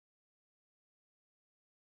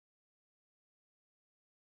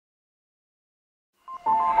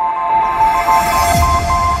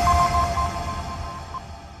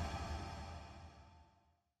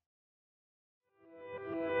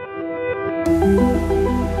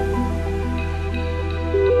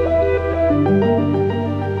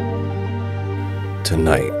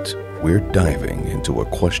Tonight, we're diving into a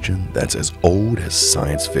question that's as old as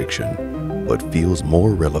science fiction, but feels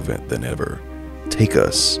more relevant than ever. Take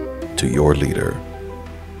us to your leader.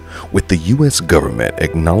 With the U.S. government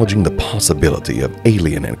acknowledging the possibility of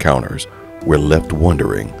alien encounters, we're left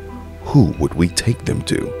wondering, who would we take them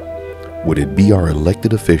to? Would it be our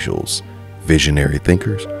elected officials, visionary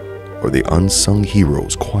thinkers, or the unsung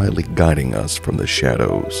heroes quietly guiding us from the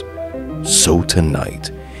shadows? So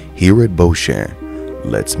tonight, here at Beau Chene,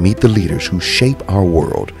 let's meet the leaders who shape our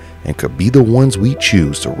world and could be the ones we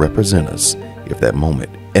choose to represent us if that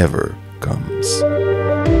moment ever comes.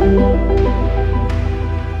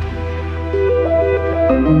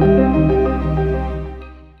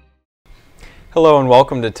 Hello and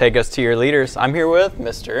welcome to Take Us to Your Leaders. I'm here with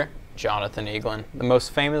Mr. Jonathan Eaglin, the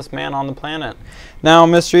most famous man on the planet. Now,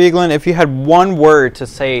 Mr. Eaglin, if you had one word to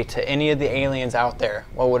say to any of the aliens out there,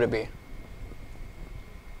 what would it be?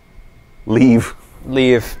 Leave.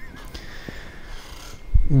 Leave.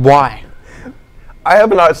 Why? I have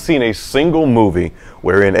not seen a single movie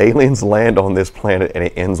wherein aliens land on this planet and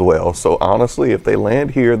it ends well. So honestly, if they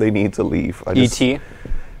land here, they need to leave. E.T.?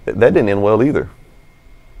 That didn't end well either.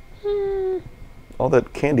 All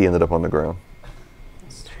that candy ended up on the ground.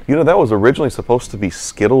 You know, that was originally supposed to be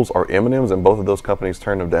Skittles or M&Ms, and both of those companies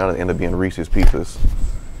turned them down and ended up being Reese's Pieces.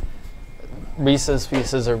 Reese's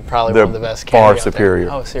Pieces are probably They're one of the best far candy superior. out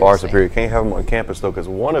there. Oh, seriously? Far superior. Can't have them on campus though, because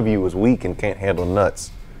one of you is weak and can't handle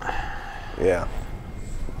nuts. Yeah.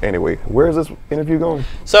 Anyway, where is this interview going?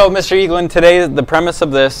 So, Mr. Eaglin, today the premise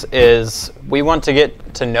of this is we want to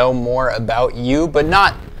get to know more about you, but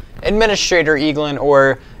not Administrator Eaglin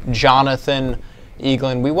or Jonathan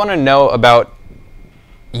Eaglin. We want to know about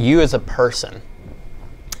you as a person.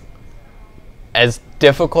 As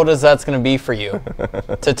difficult as that's going to be for you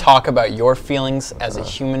to talk about your feelings as a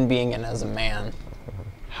human being and as a man,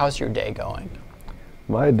 how's your day going?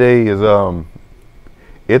 My day is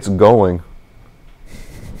it's going.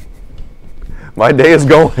 My day is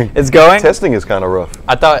going. It's going? Testing is kind of rough.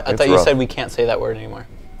 I thought you rough. said we can't say that word anymore.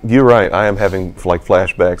 You're right. I am having like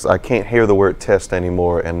flashbacks. I can't hear the word test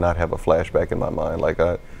anymore and not have a flashback in my mind. Like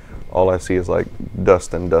all I see is like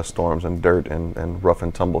dust and dust storms and dirt and rough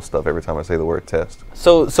and tumble stuff every time I say the word test.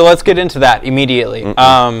 So let's get into that immediately.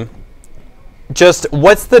 Just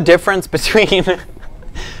what's the difference between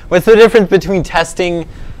testing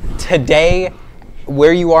today,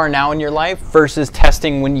 where you are now in your life, versus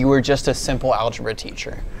testing when you were just a simple algebra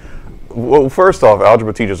teacher? Well, first off,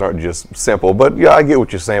 algebra teachers aren't just simple, but yeah, I get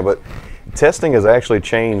what you're saying. But testing has actually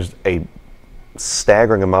changed a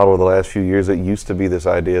staggering amount over the last few years. It used to be this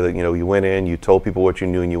idea that, you know, you went in, you told people what you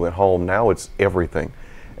knew, and you went home. Now it's everything.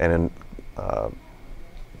 And I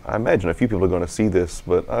imagine a few people are going to see this,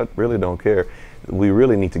 but I really don't care. We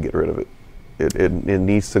really need to get rid of it. It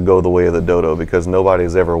needs to go the way of the dodo, because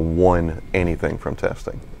nobody's ever won anything from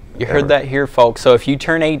testing. You heard that here, folks. So if you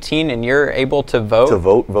turn 18 and you're able to vote,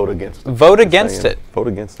 vote against it. Vote against it. Vote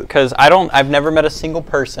against it. Because I've never met a single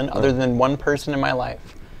person other than one person in my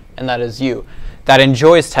life, and that is you, that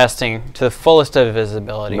enjoys testing to the fullest of his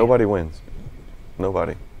ability. Nobody wins.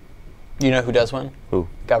 Nobody. You know who does win? Who?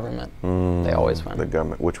 Government. They always win. The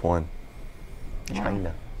government. Which one?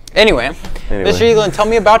 China. Anyway, Mr. Eaglin, tell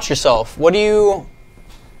me about yourself. What do you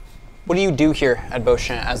do here at Beau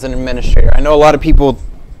Chene as an administrator? I know a lot of people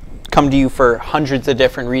come to you for hundreds of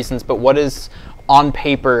different reasons, but what is on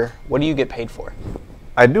paper, what do you get paid for?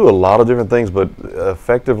 I do a lot of different things, but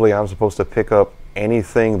effectively I'm supposed to pick up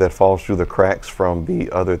anything that falls through the cracks from the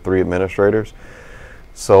other three administrators.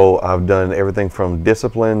 So I've done everything from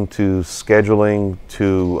discipline to scheduling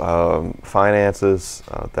to finances.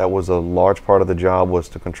 That was a large part of the job, was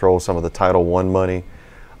to control some of the Title I money.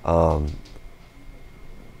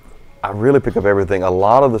 I really pick up everything. A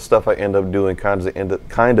lot of the stuff I end up doing kind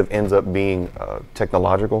of ends up being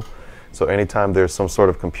technological. So anytime there's some sort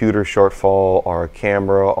of computer shortfall or a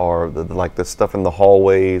camera or like the stuff in the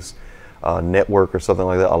hallways, network or something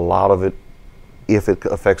like that, a lot of it, if it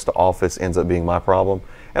affects the office, ends up being my problem.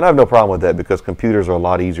 And I have no problem with that, because computers are a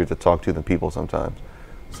lot easier to talk to than people sometimes.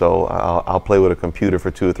 So I'll play with a computer for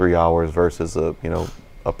 2 or 3 hours versus a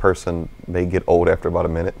person may get old after about a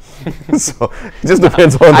minute. So it just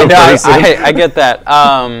depends on the person. I get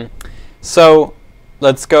that. So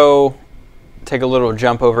let's go take a little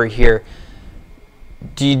jump over here.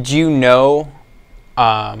 Did you know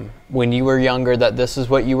when you were younger that this is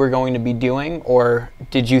what you were going to be doing, or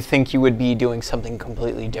did you think you would be doing something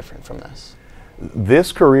completely different from this?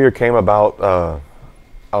 This career came about,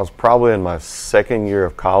 I was probably in my second year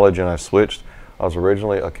of college and I switched. I was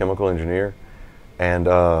originally a chemical engineer and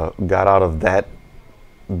got out of that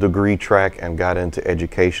degree track and got into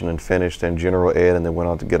education and finished in general ed and then went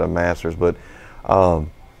on to get a master's. But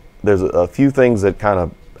there's a few things that kind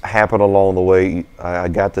of happened along the way. I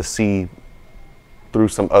got to see through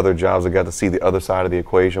some other jobs, I got to see the other side of the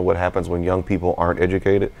equation, what happens when young people aren't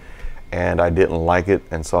educated, and I didn't like it,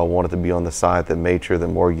 and so I wanted to be on the side that made sure that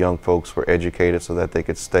more young folks were educated so that they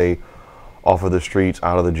could stay off of the streets,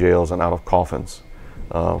 out of the jails, and out of coffins.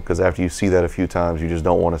 Because after you see that a few times, you just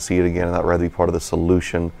don't want to see it again, and I'd rather be part of the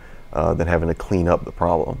solution than having to clean up the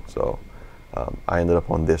problem. So I ended up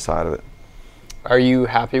on this side of it. Are you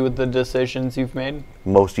happy with the decisions you've made?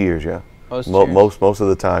 Most years, yeah. Most of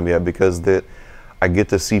the time, yeah, because I get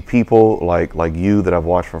to see people like you that I've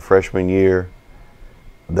watched from freshman year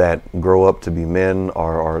that grow up to be men,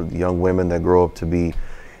 or young women that grow up to be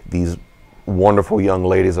these wonderful young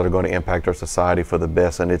ladies that are going to impact our society for the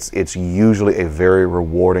best. And it's usually a very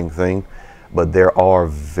rewarding thing, but there are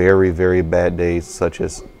very, very bad days, such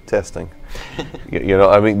as testing. You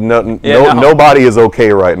know, I mean, nobody is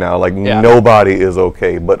okay right now. Like nobody is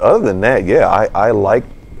okay. But other than that, yeah, I like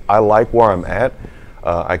where I'm at.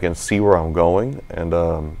 I can see where I'm going, and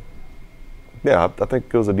yeah, I think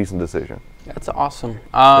it was a decent decision. That's awesome.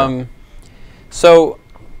 So,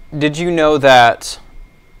 did you know that?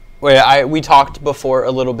 We talked before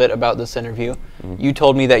a little bit about this interview. Mm-hmm. You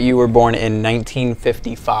told me that you were born in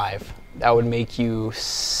 1955. That would make you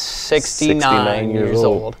 69 years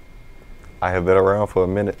old. I have been around for a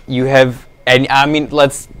minute. You have, and I mean,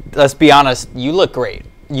 let's be honest. You look great.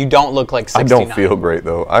 You don't look like 69. I don't feel great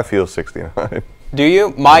though. I feel 69. Do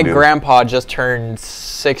you? My grandpa just turned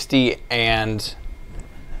 60, and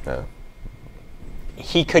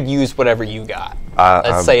he could use whatever you got.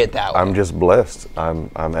 Let's say it that way. I'm just blessed. I'm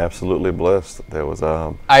absolutely blessed. There was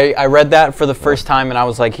I read that for the first time, and I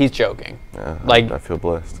was like, he's joking. Yeah, like I feel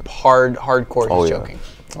blessed. Hardcore, he's joking.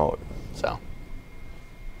 Oh. So.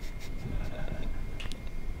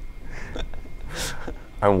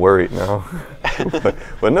 I'm worried now,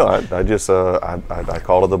 but no, I just I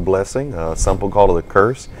call it a blessing. Some people call it a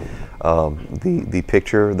curse. The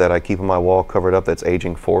picture that I keep on my wall covered up that's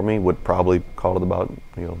aging for me would probably call it about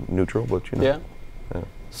neutral, but Yeah.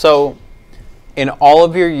 So, in all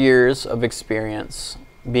of your years of experience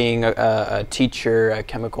being a teacher, a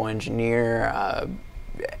chemical engineer,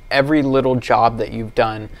 every little job that you've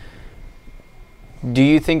done, do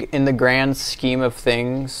you think, in the grand scheme of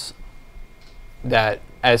things, that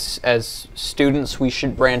as students we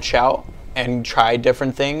should branch out and try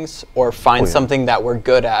different things, or find something that we're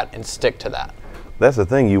good at and stick to that? That's the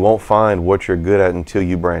thing. You won't find what you're good at until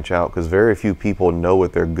you branch out, because very few people know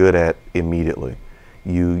what they're good at immediately.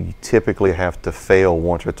 You typically have to fail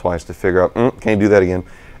once or twice to figure out, can't do that again,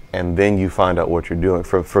 and then you find out what you're doing.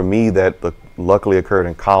 For me, that luckily occurred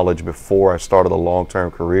in college before I started a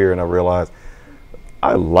long-term career, and I realized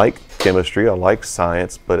I like chemistry, I like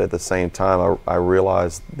science, but at the same time, I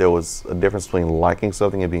realized there was a difference between liking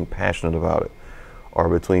something and being passionate about it, or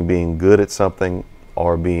between being good at something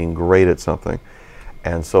or being great at something.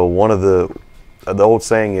 And so one of the old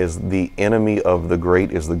saying is, the enemy of the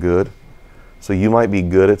great is the good. So you might be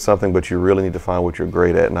good at something, but you really need to find what you're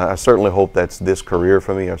great at. And I certainly hope that's this career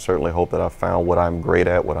for me. I certainly hope that I found what I'm great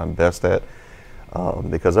at, what I'm best at.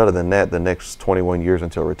 Because other than that, the next 21 years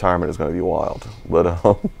until retirement is going to be wild.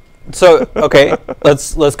 But so okay,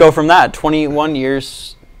 let's go from that. 21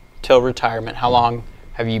 years till retirement. How long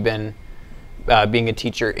have you been being a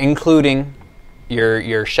teacher, including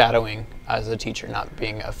your shadowing as a teacher, not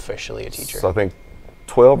being officially a teacher? So I think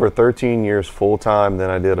 12 or 13 years full time.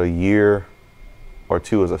 Then I did a year or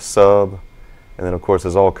two as a sub, and then of course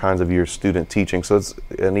there's all kinds of years student teaching. So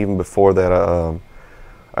and even before that,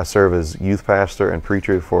 I serve as youth pastor and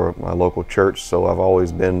preacher for my local church, so I've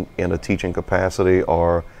always been in a teaching capacity,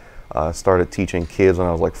 or started teaching kids when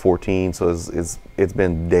I was like 14, so it's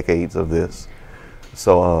been decades of this.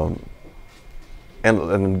 So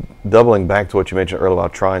and doubling back to what you mentioned earlier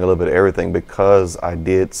about trying a little bit of everything, because I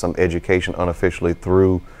did some education unofficially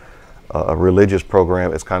through a religious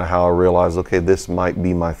program, it's kind of how I realized, okay, this might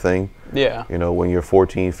be my thing. Yeah. When you're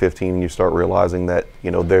 14, 15, and you start realizing that,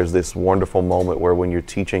 there's this wonderful moment where when you're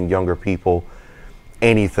teaching younger people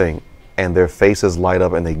anything and their faces light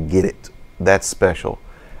up and they get it, that's special.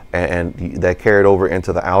 And that carried over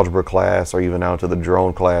into the algebra class, or even out to the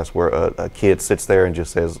drone class, where a kid sits there and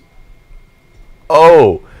just says,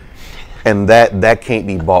 oh, And that can't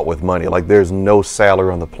be bought with money. Like, there's no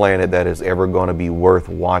salary on the planet that is ever going to be worth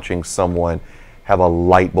watching someone have a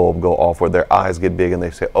light bulb go off where their eyes get big and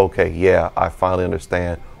they say, okay, yeah, I finally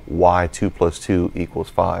understand why 2 + 2 =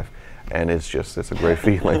 5. And it's a great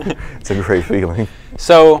feeling. It's a great feeling.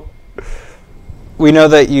 So we know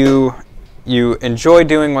that you enjoy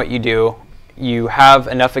doing what you do. You have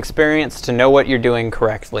enough experience to know what you're doing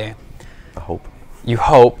correctly. I hope. You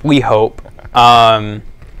hope. We hope.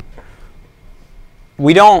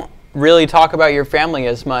 We don't really talk about your family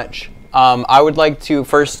as much. I would like to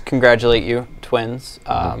first congratulate you, twins,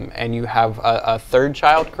 and you have a third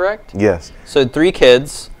child, correct? Yes. So 3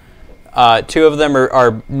 kids. 2 of them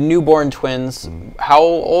are newborn twins. How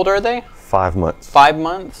old are they? 5 months. 5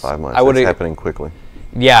 months? 5 months. It's happening quickly.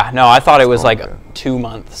 Yeah, no, I thought it was like 2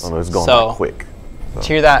 months. Oh, no, it's going that quick. So. To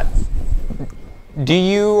hear that, do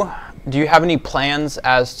you have any plans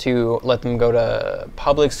as to let them go to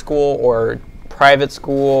public school or private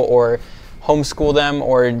school or homeschool them,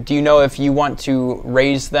 or do you know if you want to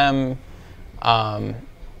raise them, not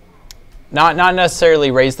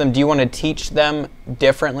necessarily raise them, do you want to teach them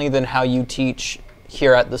differently than how you teach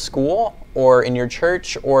here at the school or in your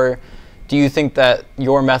church, or do you think that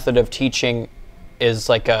your method of teaching is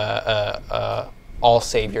like a all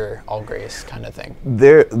savior, all grace kind of thing?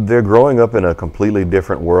 They're growing up in a completely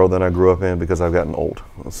different world than I grew up in because I've gotten old.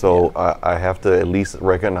 So yeah. I have to at least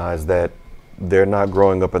recognize that they're not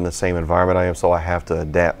growing up in the same environment I am, so I have to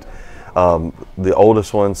adapt. The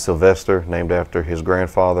oldest one, Sylvester, named after his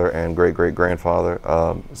grandfather and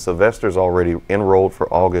great-great-grandfather. Sylvester's already enrolled for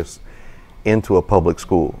August into a public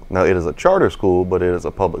school. Now, it is a charter school, but it is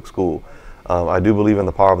a public school. I do believe in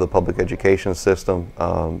the power of the public education system,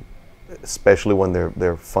 especially when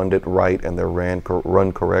they're funded right and they're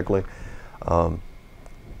run correctly.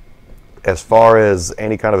 As far as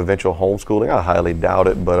any kind of eventual homeschooling, I highly doubt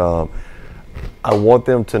it, but I want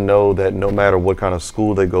them to know that no matter what kind of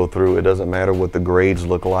school they go through, it doesn't matter what the grades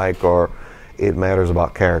look like, or it matters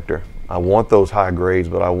about character. I want those high grades,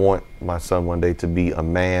 but I want my son one day to be a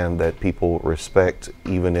man that people respect,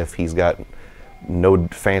 even if he's got no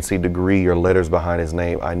fancy degree or letters behind his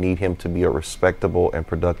name. I need him to be a respectable and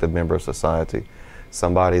productive member of society.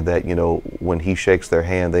 Somebody that, you know, when he shakes their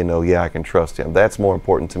hand, they know, yeah, I can trust him. That's more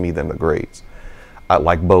important to me than the grades. I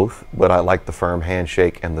like both, but I like the firm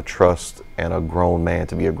handshake and the trust and a grown man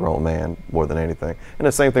to be a grown man more than anything. And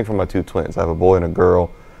the same thing for my 2 twins. I have a boy and a girl,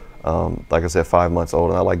 like I said, 5 months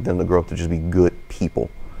old, and I like them to grow up to just be good people,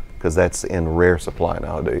 because that's in rare supply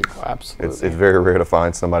nowadays. Oh, absolutely. It's very rare to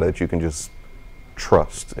find somebody that you can just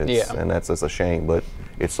trust. Yeah. And that's a shame, but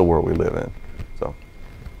it's the world we live in.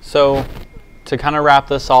 So to kind of wrap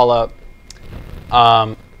this all up,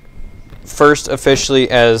 first officially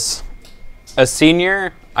as a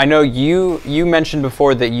senior, I know you mentioned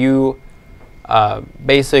before that you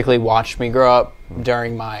basically watched me grow up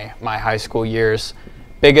during my high school years.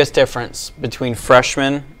 Biggest difference between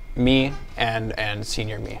freshman me and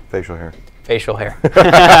senior me? Facial hair. Facial hair.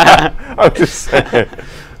 I'm just saying.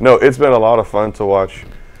 No, it's been a lot of fun to watch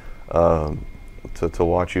to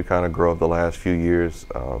watch you kind of grow up the last few years.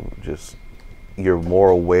 Just you're more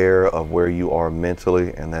aware of where you are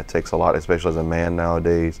mentally, and that takes a lot, especially as a man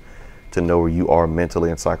nowadays, to know where you are mentally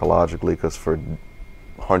and psychologically, because for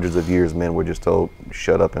hundreds of years men were just told,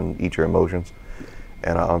 shut up and eat your emotions.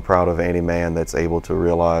 And I'm proud of any man that's able to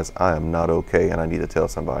realize I am not okay and I need to tell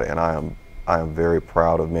somebody, and I am very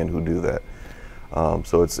proud of men who do that.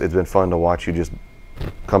 So it's been fun to watch you just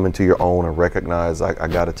come into your own and recognize I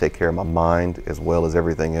got to take care of my mind as well as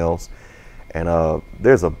everything else. And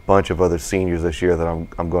there's a bunch of other seniors this year that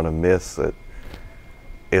I'm going to miss. That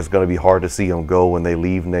it's going to be hard to see them go when they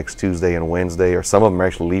leave next Tuesday and Wednesday, or some of them are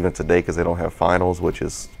actually leaving today because they don't have finals, which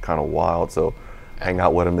is kind of wild. So hang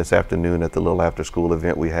out with them this afternoon at the little after school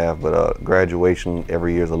event we have. But graduation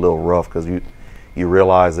every year is a little rough, because you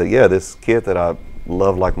realize that, yeah, this kid that I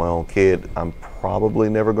love like my own kid, I'm probably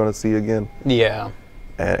never going to see again. Yeah.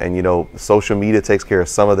 And you know, social media takes care of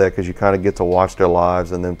some of that, because you kind of get to watch their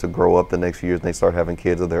lives and them to grow up the next few years, and they start having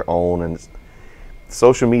kids of their own. And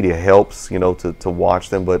social media helps, you know, to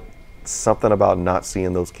watch them, but something about not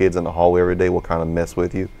seeing those kids in the hallway every day will kind of mess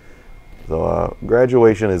with you. So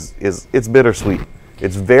graduation is it's bittersweet.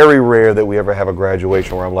 It's very rare that we ever have a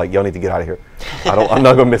graduation where I'm like, y'all need to get out of here. I'm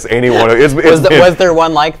not gonna miss anyone. Was there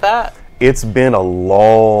one like that? It's been a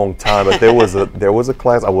long time, but there was a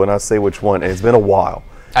class, I will not say which one, and it's been a while.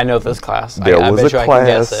 I know this class. There was a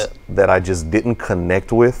class that I just didn't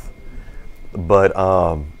connect with, but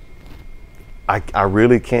I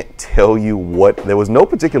really can't tell you what. There was no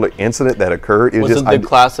particular incident that occurred. Was it the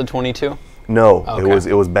class of 22? No, Okay.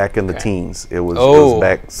 it was back in the teens. It was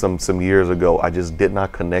back some years ago. I just did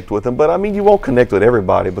not connect with them. But I mean, you won't connect with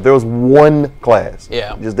everybody. But there was one class.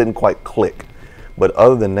 Yeah. It just didn't quite click. But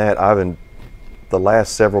other than that, the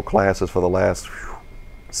last several classes for the last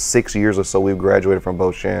 6 years or so we've graduated from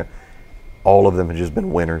Beau Chene. All of them have just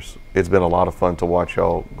been winners. It's been a lot of fun to watch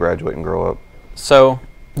y'all graduate and grow up. So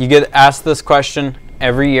you get asked this question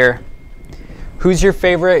every year. Who's your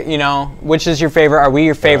favorite? You know, which is your favorite? Are we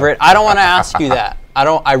your favorite? I don't want to ask you that.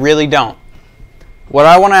 I really don't. What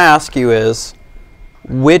I want to ask you is,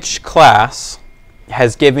 which class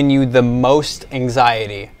has given you the most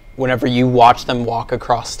anxiety whenever you watch them walk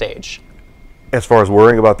across stage? As far as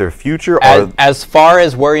worrying about their future? As far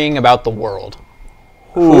as worrying about the world.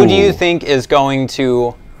 Ooh. Who do you think is going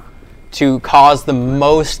to cause the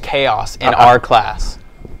most chaos in our class?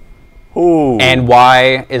 Ooh. And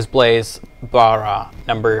why is Blaze Barra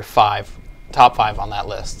number 5, top 5 on that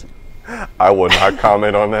list? I will not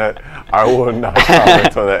comment on that. I will not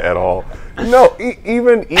comment on that at all. No,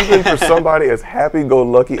 even for somebody as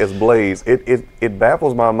happy-go-lucky as Blaze, it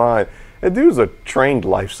baffles my mind. That dude's a trained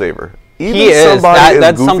lifesaver. Even he is. somebody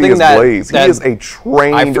That's as something goofy as Blaze, he is a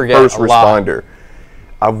trained first responder.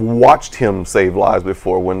 I've watched him save lives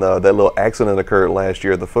before. When that little accident occurred last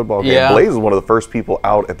year at the football game, Yeah. Blaze was one of the first people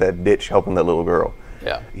out at that ditch helping that little girl.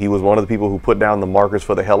 Yeah. He was one of the people who put down the markers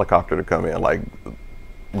for the helicopter to come in. Like,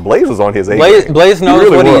 Blaze was on his A game. Blaze knows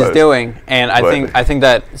really what was. he's doing, and I think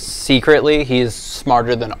that secretly he's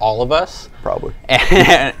smarter than all of us. Probably.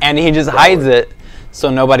 And he just hides it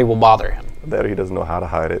so nobody will bother him. That he doesn't know how to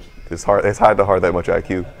hide it. It's hard. It's hard to hard that much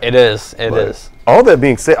IQ. It is. It is. All that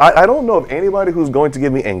being said, I don't know of anybody who's going to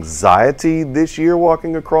give me anxiety this year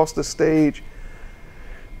walking across the stage.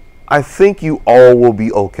 I think you all will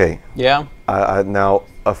be okay. Yeah. Now,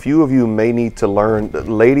 a few of you may need to learn,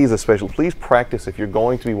 ladies especially, please practice. If you're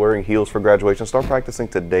going to be wearing heels for graduation, start practicing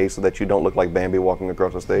today so that you don't look like Bambi walking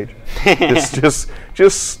across the stage.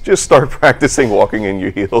 just start practicing walking in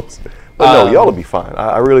your heels. But no, y'all will be fine.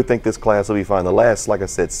 I really think this class will be fine. The last, like I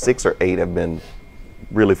said, 6 or 8 have been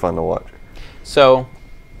really fun to watch. So,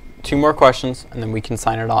 2 more questions, and then we can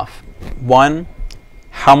sign it off. 1,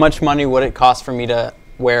 how much money would it cost for me to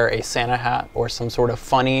wear a Santa hat or some sort of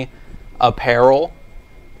funny apparel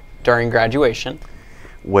during graduation?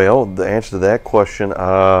 Well, the answer to that question,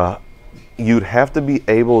 you'd have to be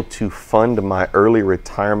able to fund my early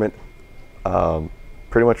retirement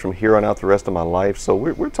pretty much from here on out the rest of my life. So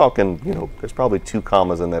we're talking, you know, there's probably 2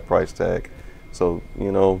 commas in that price tag. So,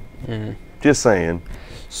 you know, just saying.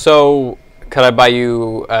 So could I buy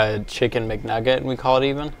you a chicken McNugget and we call it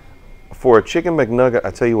even? For a chicken McNugget,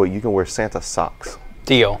 I tell you what, you can wear Santa socks.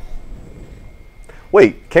 Deal.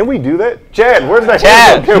 Wait, can we do that? Chad, where's that?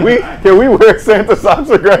 Chad! Can we wear Santa socks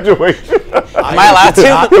at graduation? Am I allowed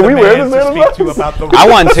to? Can we wear the Santa socks? I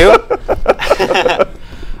want to.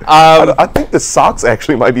 I think the socks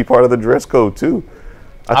actually might be part of the dress code too.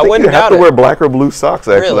 I think you have to wear black or blue socks.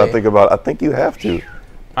 Actually, Really? I think about it. I think you have to.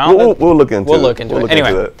 Well, We'll look into it. We'll look into it.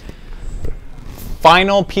 Anyway,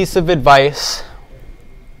 final piece of advice.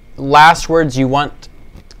 Last words you want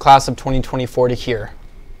class of 2024 to hear.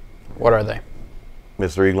 What are they?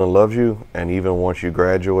 Mr. Eaglin loves you, and even once you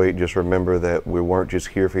graduate, just remember that we weren't just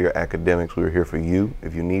here for your academics. We were here for you.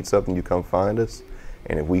 If you need something, you come find us.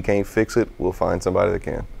 And if we can't fix it, we'll find somebody that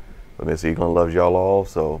can. But Mr. Eaglin loves y'all all,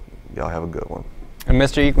 so y'all have a good one. And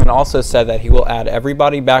Mr. Eaglin also said that he will add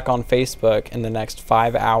everybody back on Facebook in the next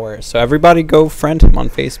 5 hours. So everybody go friend him on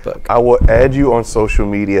Facebook. I will add you on social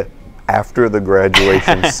media after the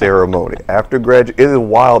graduation ceremony. It is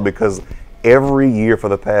wild because every year for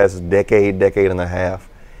the past decade and a half,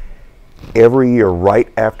 every year right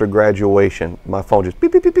after graduation, my phone just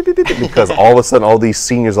beep, beep, beep, beep, beep, beep, because all of a sudden all these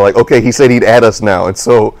seniors are like, okay, he said he'd add us now. And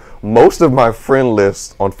so most of my friend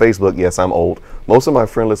lists on Facebook, yes, I'm old, most of my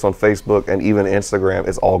friend lists on Facebook and even Instagram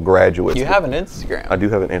is all graduates. You have an Instagram. I do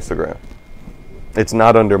have an Instagram. It's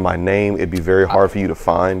not under my name. It'd be very hard for you to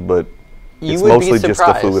find, but it's mostly just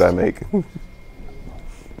the food I make.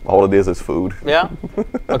 All it is food. Yeah?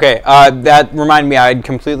 Okay, that reminded me, I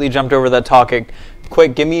completely jumped over that topic.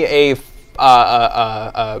 Quick, give me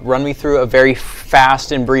run me through a very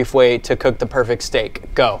fast and brief way to cook the perfect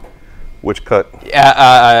steak. Go. Which cut?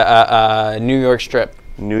 New York strip.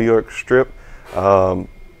 New York strip. I'm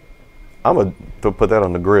going to put that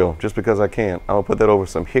on the grill just because I can. I'm going to put that over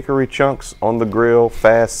some hickory chunks on the grill,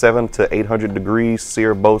 fast 700 to 800 degrees,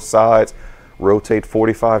 sear both sides, rotate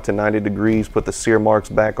 45 to 90 degrees, put the sear marks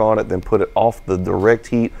back on it, then put it off the direct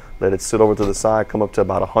heat, let it sit over to the side, come up to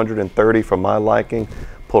about 130 for my liking,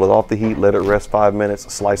 pull it off the heat, let it rest 5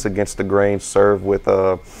 minutes, slice against the grain, serve with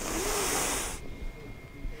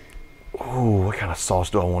Ooh, what kind of sauce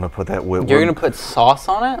do I want to put that with? You're going to put sauce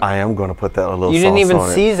on it? I am going to put that a little sauce on it. You didn't even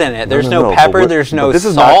season it. There's no pepper. There's no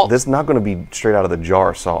salt. This is not going to be straight out of the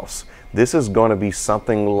jar sauce. This is going to be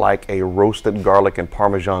something like a roasted garlic and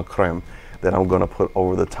Parmesan creme that I'm going to put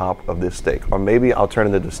over the top of this steak. Or maybe I'll turn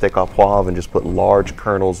it into steak au poivre and just put large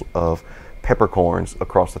kernels of peppercorns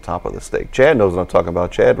across the top of the steak. Chad knows what I'm talking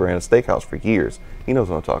about. Chad ran a steakhouse for years. He knows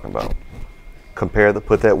what I'm talking about.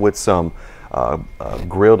 Put that with some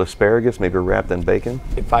grilled asparagus, maybe wrapped in bacon.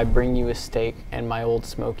 If I bring you a steak and my Old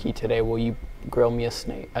Smoky today, will you grill me a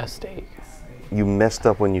steak? You messed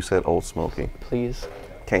up when you said Old Smoky. Please.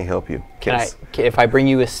 Can't help you. If I bring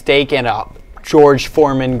you a steak and a George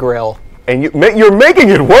Foreman grill? And you're making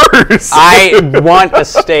it worse. I want a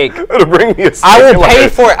steak. To bring me a steak. I will pay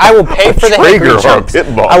for it. I will pay for the hickory chunks.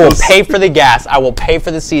 I will pay for the gas. I will pay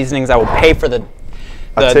for the seasonings. I will pay for the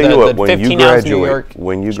I'll tell you what, when you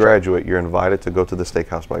 15-ounce graduate, you're invited to go to the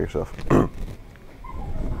steakhouse by yourself.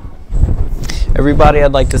 Everybody,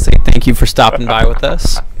 I'd like to say thank you for stopping by with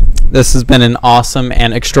us. This has been an awesome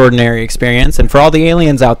and extraordinary experience. And for all the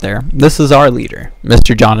aliens out there, this is our leader,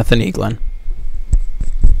 Mr. Jonathan Eaglin.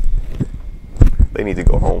 They need to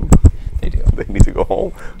go home. They do. They need to go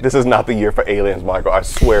home. This is not the year for aliens, Michael. I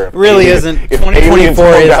swear. It really isn't. 2024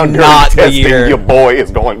 is not the year. Your boy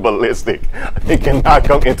is going ballistic. He cannot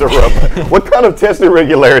come interrupt. What kind of test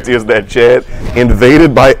irregularity is that, Chad?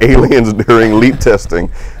 Invaded by aliens during leap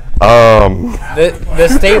testing. The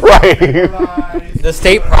state right. The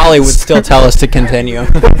state probably would still tell us to continue.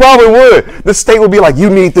 They probably would. The state would be like,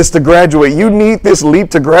 "You need this to graduate. You need this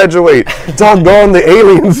leap to graduate." Doggone the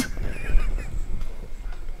aliens.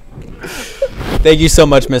 Thank you so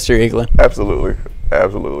much, Mr. Eaglin. Absolutely.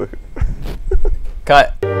 Absolutely.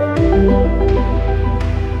 Cut.